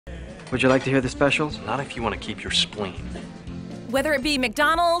Would you like to hear the specials? Not if you want to keep your spleen. Whether it be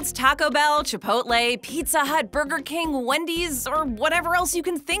McDonald's, Taco Bell, Chipotle, Pizza Hut, Burger King, Wendy's, or whatever else you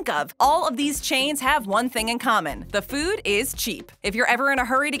can think of, all of these chains have one thing in common. The food is cheap. If you're ever in a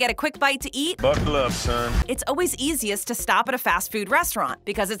hurry to get a quick bite to eat, buckle up, son. It's always easiest to stop at a fast food restaurant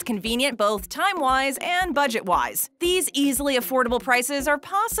because it's convenient both time-wise and budget-wise. These easily affordable prices are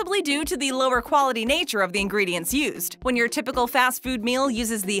possibly due to the lower quality nature of the ingredients used. When your typical fast food meal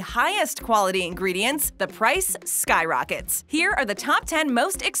uses the highest quality ingredients, the price skyrockets. Here are the top 10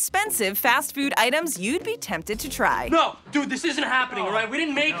 most expensive fast food items you'd be tempted to try. No, dude, this isn't happening, all right? We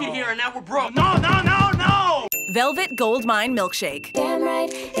didn't make it here and now we're broke. No! Velvet Goldmine Milkshake. Damn right,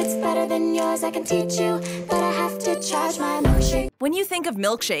 it's better than yours, I can teach you, but I have to charge my milkshake. When you think of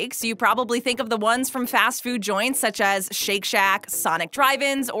milkshakes, you probably think of the ones from fast food joints such as Shake Shack, Sonic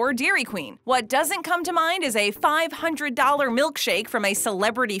Drive-Ins, or Dairy Queen. What doesn't come to mind is a $500 milkshake from a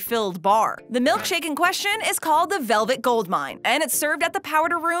celebrity-filled bar. The milkshake in question is called the Velvet Goldmine, and it's served at the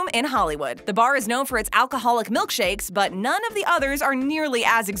Powder Room in Hollywood. The bar is known for its alcoholic milkshakes, but none of the others are nearly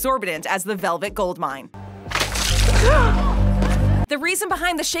as exorbitant as the Velvet Goldmine. The reason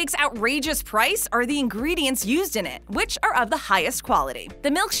behind the shake's outrageous price are the ingredients used in it, which are of the highest quality. The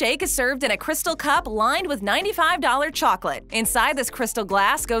milkshake is served in a crystal cup lined with $95 chocolate. Inside this crystal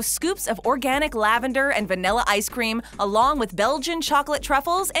glass go scoops of organic lavender and vanilla ice cream, along with Belgian chocolate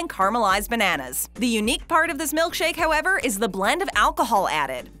truffles and caramelized bananas. The unique part of this milkshake, however, is the blend of alcohol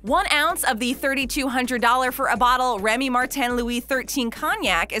added. 1 ounce of the $3,200 for a bottle Remy Martin Louis XIII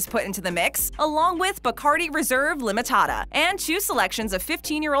cognac is put into the mix, along with Bacardi Reserve Limitada, and 2 selections of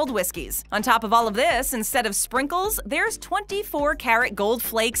 15-year-old whiskeys. On top of all of this, instead of sprinkles, there's 24-karat gold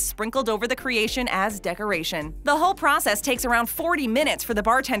flakes sprinkled over the creation as decoration. The whole process takes around 40 minutes for the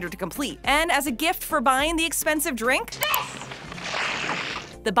bartender to complete, and as a gift for buying the expensive drink,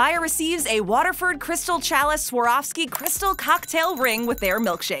 the buyer receives a Waterford Crystal Chalice Swarovski Crystal Cocktail Ring with their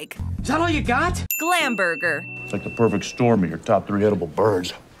milkshake. Is that all you got? Glam Burger. It's like the perfect storm of your top 3 edible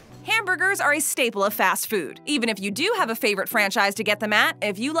birds. Hamburgers are a staple of fast food. Even if you do have a favorite franchise to get them at,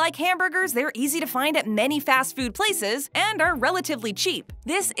 if you like hamburgers, they're easy to find at many fast food places and are relatively cheap.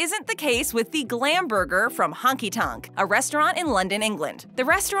 This isn't the case with the Glam Burger from Honky Tonk, a restaurant in London, England. The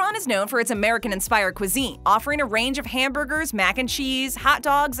restaurant is known for its American-inspired cuisine, offering a range of hamburgers, mac and cheese, hot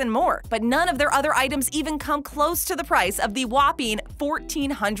dogs, and more. But none of their other items even come close to the price of the whopping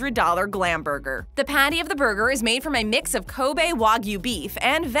 $1,400 Glam Burger. The patty of the burger is made from a mix of Kobe Wagyu beef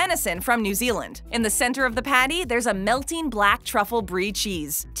and venison from New Zealand. In the center of the patty, there's a melting black truffle brie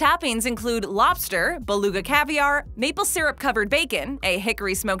cheese. Toppings include lobster, beluga caviar, maple syrup-covered bacon, a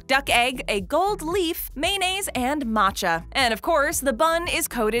hickory smoked duck egg, a gold leaf, mayonnaise, and matcha. And of course, the bun is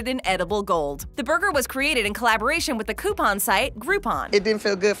coated in edible gold. The burger was created in collaboration with the coupon site Groupon. It didn't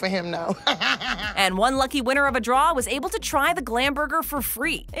feel good for him, no. And one lucky winner of a draw was able to try the Glam Burger for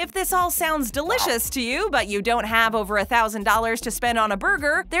free. If this all sounds delicious to you, but you don't have over $1,000 to spend on a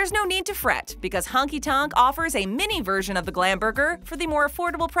burger, there's no need to fret, because Honky Tonk offers a mini version of the Glam Burger for the more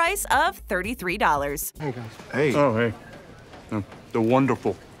affordable price of $33. Hey, guys. Hey. Oh, hey. The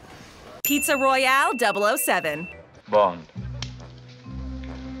wonderful. Pizza Royale 007. Bond.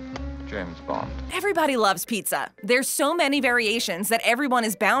 James Bond. Everybody loves pizza. There's so many variations that everyone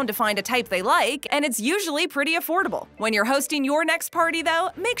is bound to find a type they like, and it's usually pretty affordable. When you're hosting your next party, though,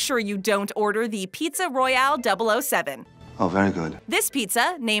 make sure you don't order the Pizza Royale 007. Oh, very good. This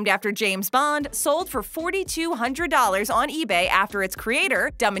pizza, named after James Bond, sold for $4,200 on eBay after its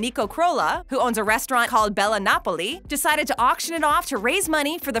creator, Domenico Crolla, who owns a restaurant called Bella Napoli, decided to auction it off to raise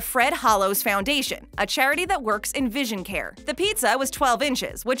money for the Fred Hollows Foundation, a charity that works in vision care. The pizza was 12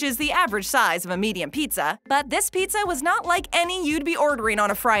 inches, which is the average size of a medium pizza, but this pizza was not like any you'd be ordering on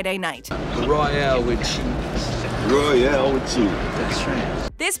a Friday night. The Royale with cheese. Royale with cheese. That's right.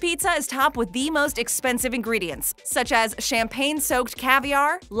 This pizza is topped with the most expensive ingredients, such as champagne-soaked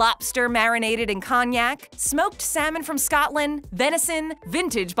caviar, lobster marinated in cognac, smoked salmon from Scotland, venison,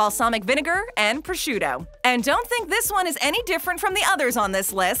 vintage balsamic vinegar, and prosciutto. And don't think this one is any different from the others on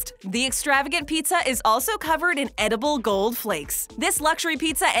this list. The extravagant pizza is also covered in edible gold flakes. This luxury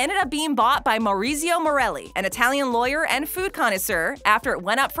pizza ended up being bought by Maurizio Morelli, an Italian lawyer and food connoisseur, after it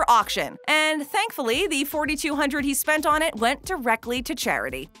went up for auction. And thankfully, the $4,200 he spent on it went directly to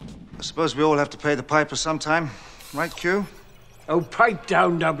charity. I suppose we all have to pay the piper sometime. Right, Q? Oh, pipe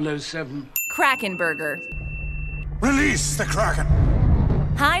down, 007. Kraken Burger. Release the Kraken!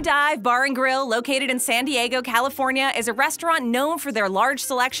 High Dive Bar and Grill, located in San Diego, California, is a restaurant known for their large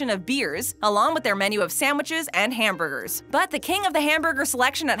selection of beers, along with their menu of sandwiches and hamburgers. But the king of the hamburger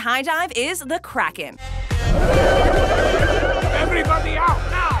selection at High Dive is the Kraken. Everybody out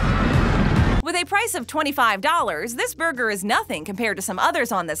now! a price of $25, this burger is nothing compared to some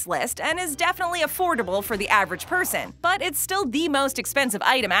others on this list and is definitely affordable for the average person. But it's still the most expensive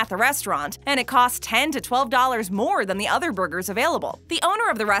item at the restaurant, and it costs $10 to $12 more than the other burgers available. The owner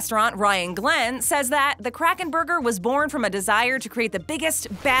of the restaurant, Ryan Glenn, says that the Kraken Burger was born from a desire to create the biggest,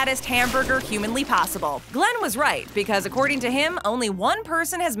 baddest hamburger humanly possible. Glenn was right, because according to him, only one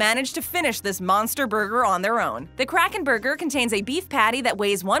person has managed to finish this monster burger on their own. The Kraken Burger contains a beef patty that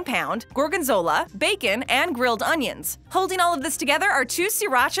weighs 1 pound, gorgonzola, bacon, and grilled onions. Holding all of this together are 2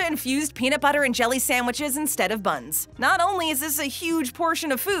 sriracha-infused peanut butter and jelly sandwiches instead of buns. Not only is this a huge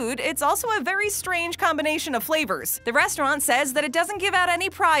portion of food, it's also a very strange combination of flavors. The restaurant says that it doesn't give out any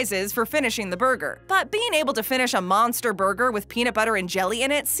prizes for finishing the burger, but being able to finish a monster burger with peanut butter and jelly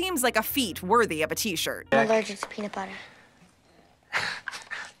in it seems like a feat worthy of a t-shirt. I'm allergic to peanut butter.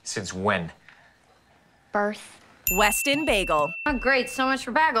 Since when? Birth. Weston Bagel. Oh, great, so much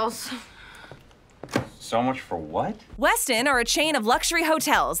for bagels. So much for what? Weston are a chain of luxury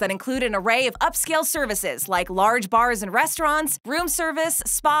hotels that include an array of upscale services like large bars and restaurants, room service,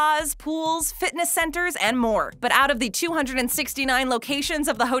 spas, pools, fitness centers, and more. But out of the 269 locations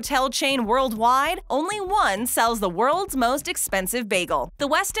of the hotel chain worldwide, only one sells the world's most expensive bagel. The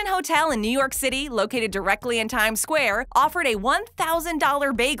Weston Hotel in New York City, located directly in Times Square, offered a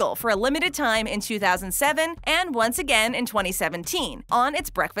 $1,000 bagel for a limited time in 2007 and once again in 2017 on its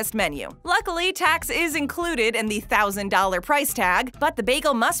breakfast menu. Luckily, tax is included in the $1,000 price tag, but the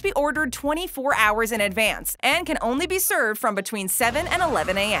bagel must be ordered 24 hours in advance and can only be served from between 7 and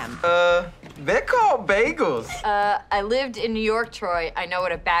 11 a.m. They're called bagels. I lived in New York, Troy. I know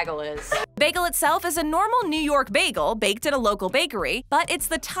what a bagel is. Bagel itself is a normal New York bagel baked at a local bakery, but it's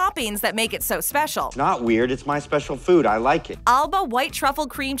the toppings that make it so special. Not weird, it's my special food. I like it. Alba white truffle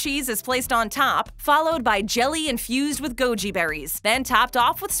cream cheese is placed on top, followed by jelly infused with goji berries, then topped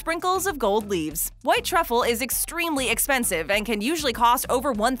off with sprinkles of gold leaves. White truffle is extremely expensive and can usually cost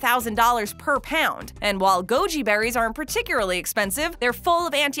over $1,000 per pound. And while goji berries aren't particularly expensive, they're full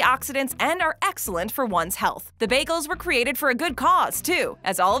of antioxidants and are excellent for one's health. The bagels were created for a good cause, too,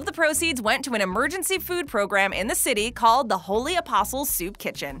 as all of the proceeds went to an emergency food program in the city called the Holy Apostles Soup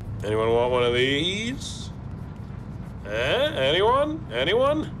Kitchen. Anyone want one of these? Anyone?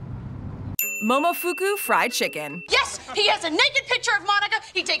 Anyone? Momofuku fried chicken. Yes, he has a naked picture of Monica,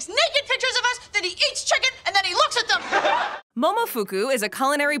 he takes naked pictures of us, then he eats chicken, and then he looks at them. Momofuku is a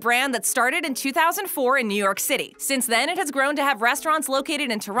culinary brand that started in 2004 in New York City. Since then, it has grown to have restaurants located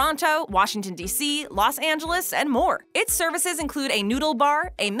in Toronto, Washington, D.C., Los Angeles, and more. Its services include a noodle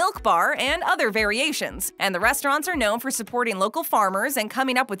bar, a milk bar, and other variations. And the restaurants are known for supporting local farmers and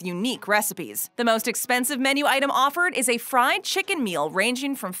coming up with unique recipes. The most expensive menu item offered is a fried chicken meal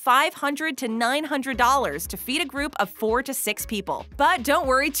ranging from $500 to $900 to feed a group of 4 to 6 people. But don't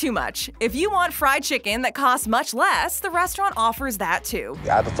worry too much. If you want fried chicken that costs much less, the restaurant offers that too.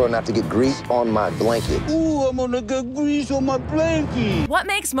 I prefer not to get grease on my blanket. Ooh, I'm gonna get grease on my blanket. What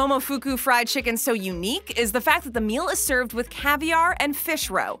makes Momofuku fried chicken so unique is the fact that the meal is served with caviar and fish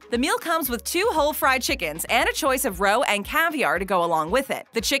roe. The meal comes with 2 whole fried chickens and a choice of roe and caviar to go along with it.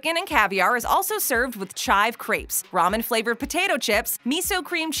 The chicken and caviar is also served with chive crepes, ramen-flavored potato chips, miso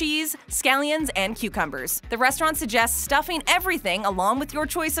cream cheese, scallions, and cucumbers. The restaurant suggests stuffing everything along with your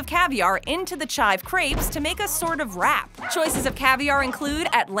choice of caviar into the chive crepes to make a sort of wrap. Choices of caviar include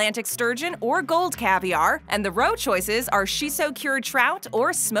Atlantic sturgeon or gold caviar, and the roe choices are shiso-cured trout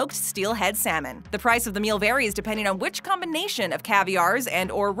or smoked steelhead salmon. The price of the meal varies depending on which combination of caviars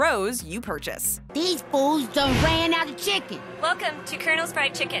and/or roes you purchase. These fools done ran out of chicken. Welcome to Colonel's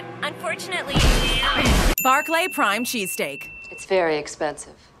Fried Chicken. Unfortunately, Barclay Prime Cheesesteak. It's very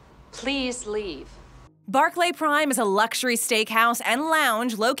expensive. Please leave. Barclay Prime is a luxury steakhouse and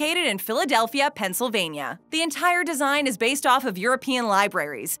lounge located in Philadelphia, Pennsylvania. The entire design is based off of European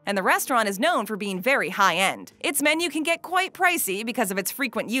libraries, and the restaurant is known for being very high-end. Its menu can get quite pricey because of its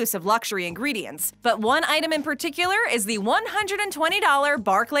frequent use of luxury ingredients, but one item in particular is the $120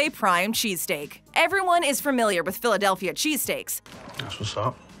 Barclay Prime cheesesteak. Everyone is familiar with Philadelphia cheesesteaks. That's what's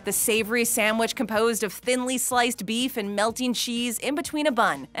up. The savory sandwich composed of thinly sliced beef and melting cheese in between a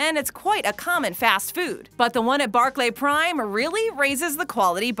bun, and it's quite a common fast food. But the one at Barclay Prime really raises the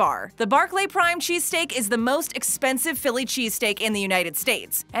quality bar. The Barclay Prime cheesesteak is the most expensive Philly cheesesteak in the United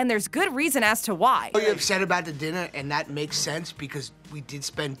States, and there's good reason as to why. You're upset about the dinner, and that makes sense because we did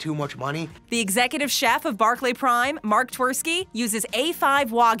spend too much money. The executive chef of Barclay Prime, Mark Twersky, uses A5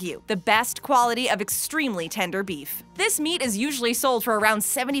 Wagyu, the best quality of extremely tender beef. This meat is usually sold for around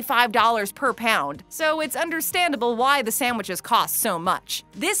 $75 per pound, so it's understandable why the sandwiches cost so much.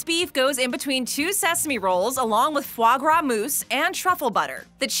 This beef goes in between 2 sesame rolls along with foie gras mousse and truffle butter.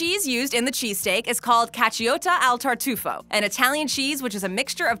 The cheese used in the cheesesteak is called Caciotta al Tartufo, an Italian cheese which is a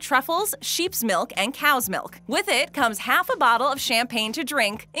mixture of truffles, sheep's milk, and cow's milk. With it comes half a bottle of champagne to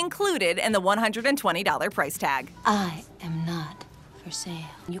drink, included in the $120 price tag. I am not for sale.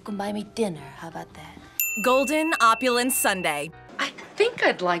 You can buy me dinner, how about that? Golden Opulence Sundae. I think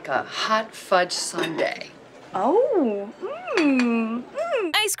I'd like a hot fudge sundae. Oh,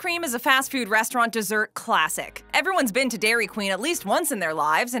 Ice cream is a fast food restaurant dessert classic. Everyone's been to Dairy Queen at least once in their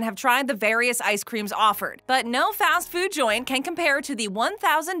lives and have tried the various ice creams offered. But no fast food joint can compare to the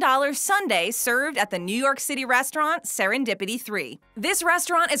 $1,000 sundae served at the New York City restaurant Serendipity 3. This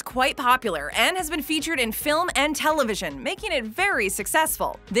restaurant is quite popular and has been featured in film and television, making it very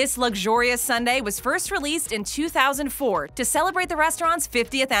successful. This luxurious sundae was first released in 2004 to celebrate the restaurant's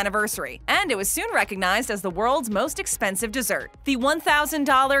 50th anniversary, and it was soon recognized as the world's most expensive dessert. The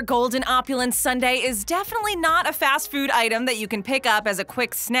 $1,000 Golden Opulence sundae is definitely not a fast food item that you can pick up as a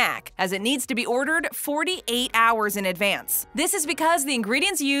quick snack, as it needs to be ordered 48 hours in advance. This is because the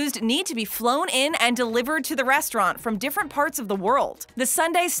ingredients used need to be flown in and delivered to the restaurant from different parts of the world. The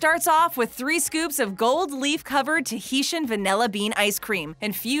sundae starts off with 3 scoops of gold leaf-covered Tahitian vanilla bean ice cream,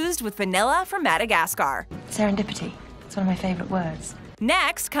 infused with vanilla from Madagascar. Serendipity. It's one of my favorite words.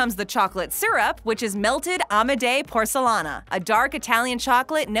 Next comes the chocolate syrup, which is melted Amade Porcelana, a dark Italian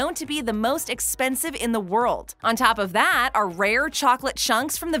chocolate known to be the most expensive in the world. On top of that are rare chocolate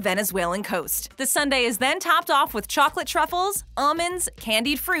chunks from the Venezuelan coast. The sundae is then topped off with chocolate truffles, almonds,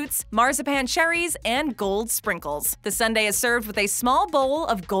 candied fruits, marzipan cherries, and gold sprinkles. The sundae is served with a small bowl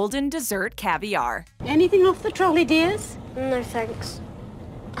of golden dessert caviar. Anything off the trolley, dears? No thanks.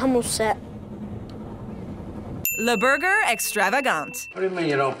 I'm all set. Le Burger Extravagant. What do you mean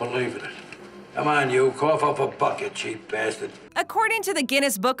you don't believe in it? Come on, you. Cough up a bucket, cheap bastard. According to the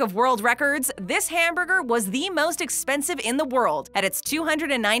Guinness Book of World Records, this hamburger was the most expensive in the world at its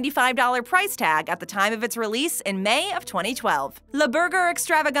 $295 price tag at the time of its release in May of 2012. Le Burger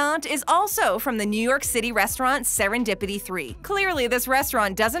Extravagant is also from the New York City restaurant Serendipity 3. Clearly, this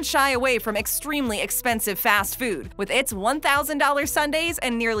restaurant doesn't shy away from extremely expensive fast food, with its $1,000 sundaes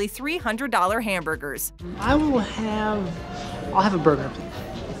and nearly $300 hamburgers. I'll have a burger, please.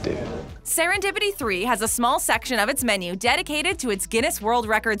 David. Serendipity 3 has a small section of its menu dedicated to its Guinness World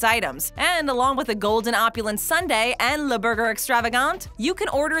Records items, and along with a Golden Opulence sundae and Le Burger Extravagant, you can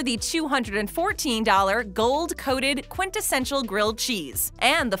order the $214 gold-coated quintessential grilled cheese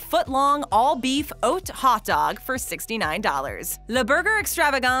and the foot-long all-beef oat hot dog for $69. Le Burger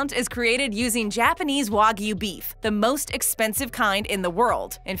Extravagant is created using Japanese Wagyu beef, the most expensive kind in the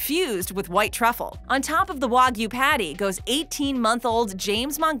world, infused with white truffle. On top of the Wagyu patty goes 18-month-old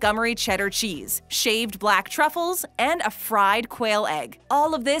James Montgomery cheddar cheese, shaved black truffles, and a fried quail egg.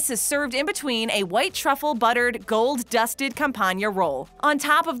 All of this is served in between a white truffle-buttered, gold-dusted campagna roll. On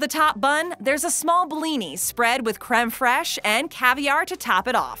top of the top bun, there's a small bellini spread with creme fraiche and caviar to top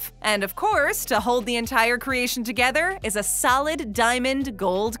it off. And of course, to hold the entire creation together is a solid diamond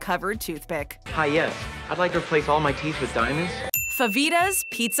gold-covered toothpick. Hi, yes. I'd like to replace all my teeth with diamonds. Favita's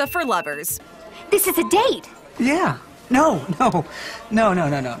Pizza for Lovers. This is a date. Yeah. No.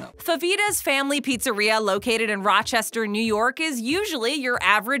 Favita's Family Pizzeria, located in Rochester, New York, is usually your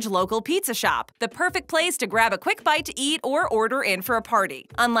average local pizza shop, the perfect place to grab a quick bite to eat or order in for a party.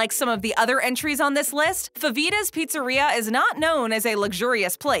 Unlike some of the other entries on this list, Favita's Pizzeria is not known as a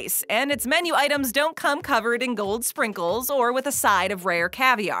luxurious place, and its menu items don't come covered in gold sprinkles or with a side of rare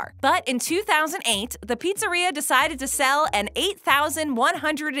caviar. But in 2008, the pizzeria decided to sell an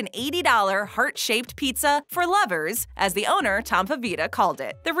 $8,180 heart-shaped pizza for lovers, as the owner, Tom Favita, called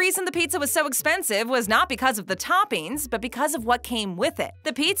it. The reason the pizza was so expensive was not because of the toppings, but because of what came with it.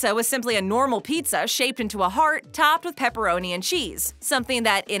 The pizza was simply a normal pizza shaped into a heart, topped with pepperoni and cheese, something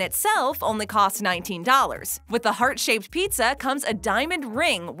that in itself only costs $19. With the heart-shaped pizza comes a diamond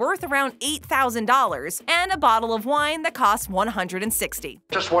ring worth around $8,000 and a bottle of wine that costs $160.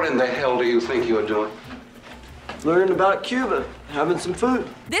 Just what in the hell do you think you're doing? Learning about Cuba, having some food.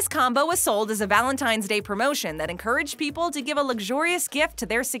 This combo was sold as a Valentine's Day promotion that encouraged people to give a luxurious gift to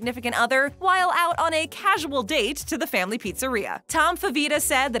their significant other while out on a casual date to the family pizzeria. Tom Favita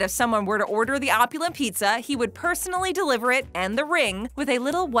said that if someone were to order the opulent pizza, he would personally deliver it and the ring with a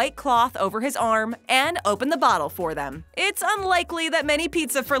little white cloth over his arm and open the bottle for them. It's unlikely that many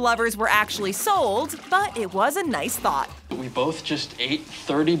pizza for lovers were actually sold, but it was a nice thought. We both just ate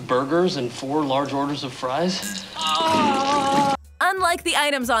 30 burgers and 4 large orders of fries. Unlike the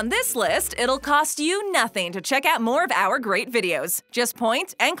items on this list, it'll cost you nothing to check out more of our great videos. Just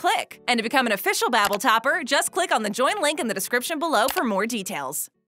point and click. And to become an official Babble Topper, just click on the join link in the description below for more details.